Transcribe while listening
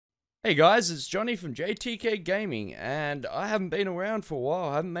Hey guys, it's Johnny from JTK Gaming, and I haven't been around for a while.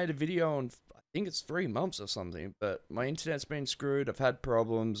 I haven't made a video in, I think it's 3 months or something, but my internet's been screwed, I've had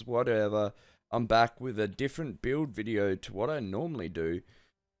problems, whatever. I'm back with a different build video to what I normally do.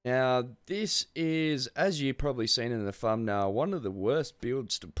 Now, this is, as you've probably seen in the thumbnail, one of the worst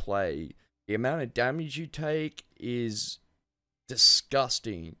builds to play. The amount of damage you take is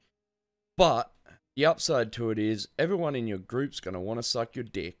disgusting, but the upside to it is everyone in your group's going to want to suck your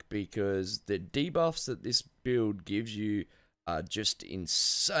dick because the debuffs that this build gives you are just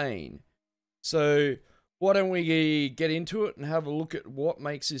insane. So why don't we get into it and have a look at what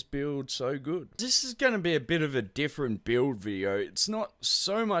makes this build so good. This is going to be a bit of a different build video. It's not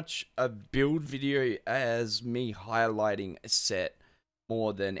so much a build video as me highlighting a set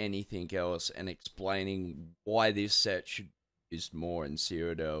more than anything else and explaining why this set should be used more in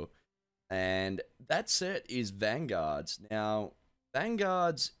Cyrodiil. And that set is Vanguards. Now,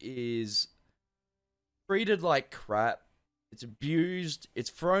 Vanguards is treated like crap. It's abused, it's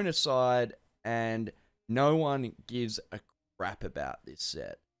thrown aside, and no one gives a crap about this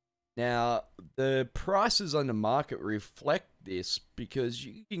set. Now, the prices on the market reflect this because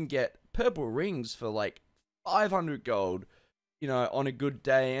you can get purple rings for like 500 gold, you know, on a good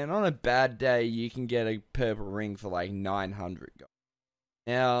day, and on a bad day, you can get a purple ring for like 900 gold.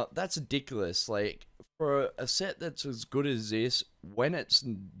 Now, that's ridiculous. Like, for a set that's as good as this, when it's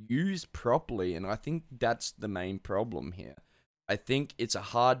used properly, and I think that's the main problem here. I think it's a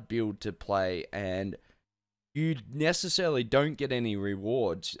hard build to play, and you necessarily don't get any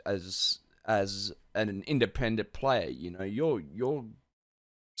rewards as an independent player. You know, you're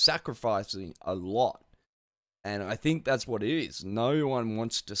sacrificing a lot, and I think that's what it is. No one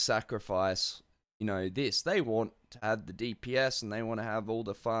wants to sacrifice, you know, this. They want to have the DPS and they want to have all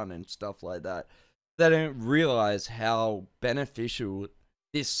the fun and stuff like that. They don't realize how beneficial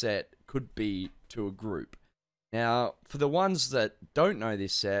this set could be to a group. Now, for the ones that don't know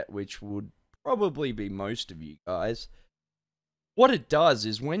this set, which would probably be most of you guys, what it does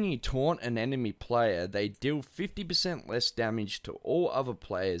is when you taunt an enemy player, they deal 50% less damage to all other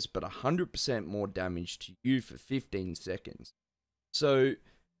players, but 100% more damage to you for 15 seconds. So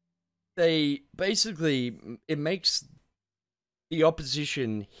they basically, it makes the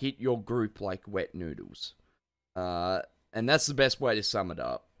opposition hit your group like wet noodles. And that's the best way to sum it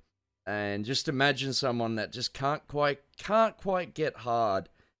up. And just imagine someone that just can't quite get hard,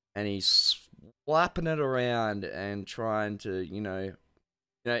 and he's slapping it around and trying to,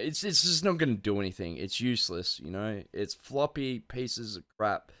 it's just not going to do anything. It's useless, you know. It's floppy pieces of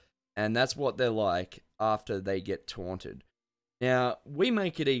crap, and that's what they're like after they get taunted. Now, we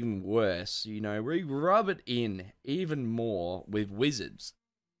make it even worse, you know, we rub it in even more with wizards.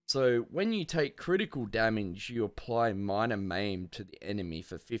 So, when you take critical damage, you apply minor maim to the enemy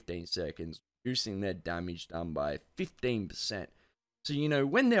for 15 seconds, reducing their damage done by 15%. So, you know,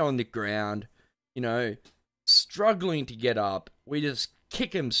 when they're on the ground, you know, struggling to get up, we just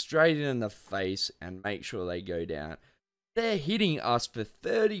kick them straight in the face and make sure they go down. They're hitting us for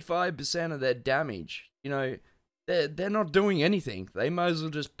 35% of their damage, you know. They're not doing anything. They might as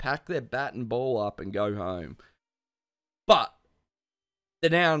well just pack their bat and ball up and go home. But the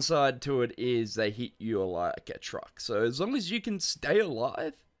downside to it is they hit you like a truck. So as long as you can stay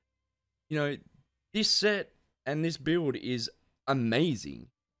alive, you know, this set and this build is amazing.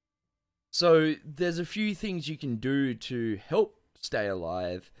 So there's a few things you can do to help stay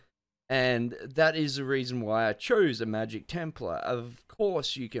alive, and that is the reason why I chose a Magic Templar. Of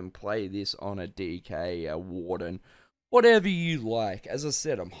course, you can play this on a DK, a Warden, whatever you like. As I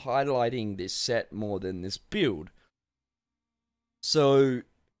said, I'm highlighting this set more than this build. So,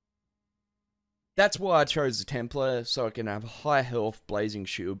 that's why I chose the Templar, so I can have a high health Blazing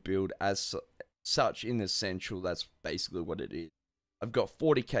Shield build as such in Essential. That's basically what it is. I've got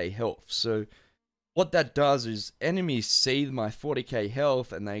 40k health, so what that does is enemies see my 40k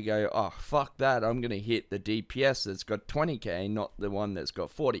health and they go, oh, fuck that, I'm going to hit the DPS that's got 20k, not the one that's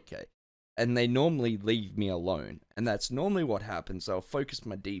got 40k. And they normally leave me alone. And that's normally what happens. I'll focus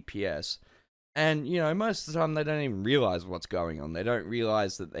my DPS. And, you know, most of the time they don't even realize what's going on. They don't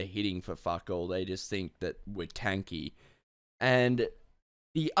realize that they're hitting for fuck all. They just think that we're tanky. And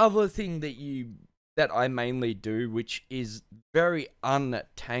the other thing that I mainly do, which is very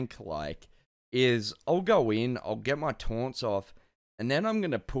un-tank-like, is I'll go in, I'll get my taunts off, and then I'm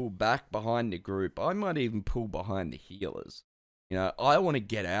going to pull back behind the group. I might even pull behind the healers. You know, I want to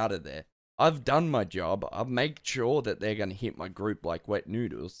get out of there. I've done my job. I've made sure that they're going to hit my group like wet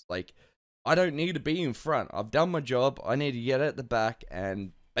noodles. Like, I don't need to be in front. I've done my job. I need to get at the back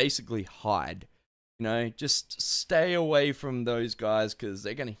and basically hide. You know, just stay away from those guys because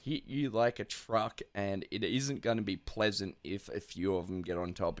they're going to hit you like a truck, and it isn't going to be pleasant if a few of them get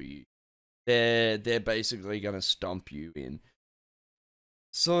on top of you. They're basically going to stomp you in.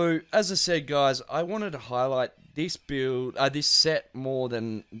 So, as I said, guys, I wanted to highlight this build, this set more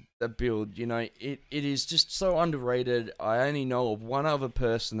than the build. You know, it is just so underrated. I only know of one other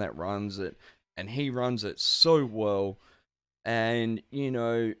person that runs it, and he runs it so well. And, you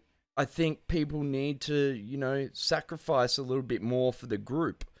know, I think people need to, you know, sacrifice a little bit more for the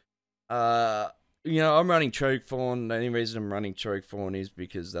group. You know, I'm running Choke Fawn. The only reason I'm running Choke Fawn is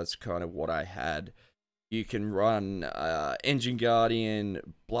because that's kind of what I had. You can run Engine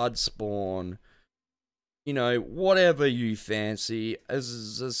Guardian, Bloodspawn, you know, whatever you fancy.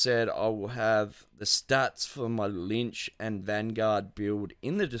 As I said, I will have the stats for my Lich and Vanguard build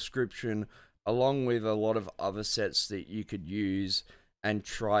in the description, along with a lot of other sets that you could use and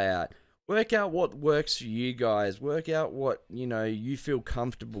try out. Work out what works for you guys. Work out what, you know, you feel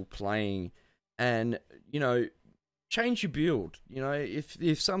comfortable playing, and, you know, change your build. You know,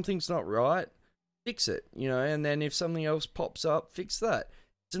 if something's not right, fix it, you know, and then if something else pops up, fix that.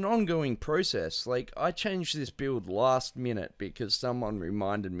 It's an ongoing process. Like, I changed this build last minute because someone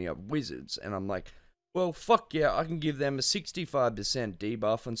reminded me of wizards, and I'm like, well, fuck yeah, I can give them a 65%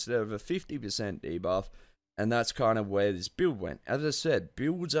 debuff instead of a 50% debuff, and that's kind of where this build went. As I said,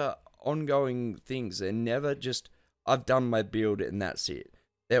 builds are ongoing things. They're never just, I've done my build and that's it.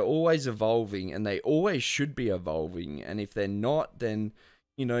 They're always evolving, and they always should be evolving, and if they're not, then,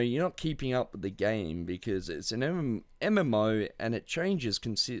 you know, you're not keeping up with the game, because it's an MMO and it changes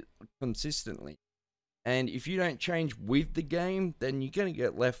consistently. And if you don't change with the game, then you're going to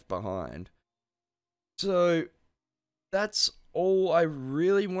get left behind. So, that's all I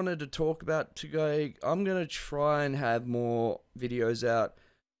really wanted to talk about today. I'm going to try and have more videos out.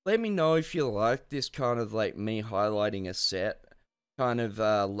 Let me know if you like this kind of like me highlighting a set kind of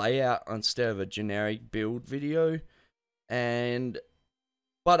layout instead of a generic build video.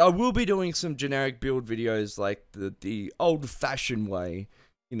 But I will be doing some generic build videos like the old-fashioned way.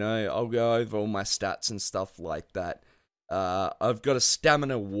 You know, I'll go over all my stats and stuff like that. I've got a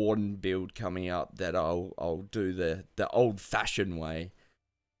Stamina Warden build coming up that I'll do the old-fashioned way.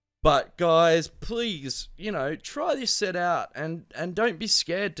 But guys, please, you know, try this set out, and don't be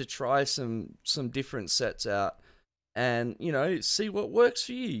scared to try some different sets out, and, you know, see what works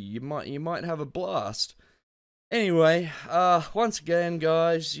for you. You might have a blast. Anyway, once again,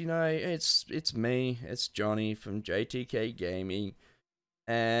 guys, you know, it's me, it's Johnny from JTK Gaming,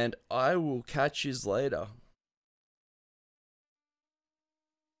 and I will catch yous later.